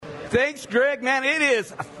Thanks, Greg. Man, it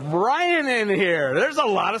is Brian in here. There's a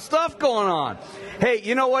lot of stuff going on. Hey,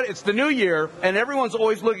 you know what? It's the new year, and everyone's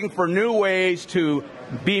always looking for new ways to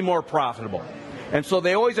be more profitable. And so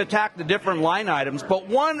they always attack the different line items. But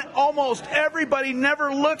one almost everybody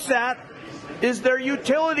never looks at is their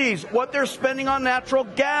utilities, what they're spending on natural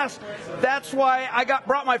gas. That's why I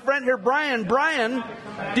brought my friend here, Brian. Brian,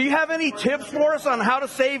 do you have any tips for us on how to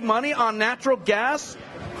save money on natural gas?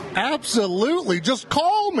 Absolutely. Just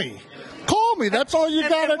call me. Call me. That's all you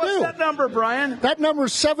got to do. What's that number, Brian? That number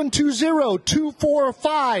is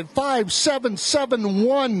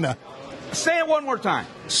 720-245-5771. Say it one more time.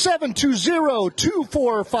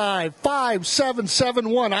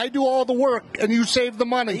 720-245-5771. I do all the work, and you save the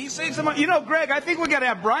money. He saves the money. You know, Greg, I think we got to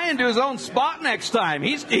have Brian do his own spot next time.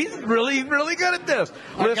 He's really, really good at this.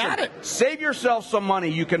 Listen, I got it. Save yourself some money.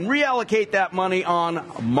 You can reallocate that money on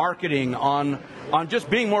marketing, on just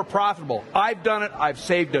being more profitable. I've done it. I've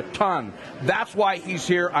saved a ton. That's why he's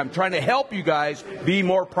here. I'm trying to help you guys be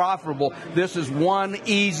more profitable. This is one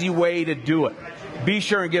easy way to do it. Be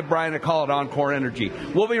sure and give Brian a call at Encore Energy.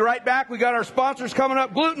 We'll be right back. We got our sponsors coming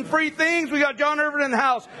up. Gluten-free things. We got John Irvin in the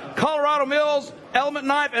house. Colorado Mills, Element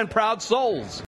Knife, and Proud Souls.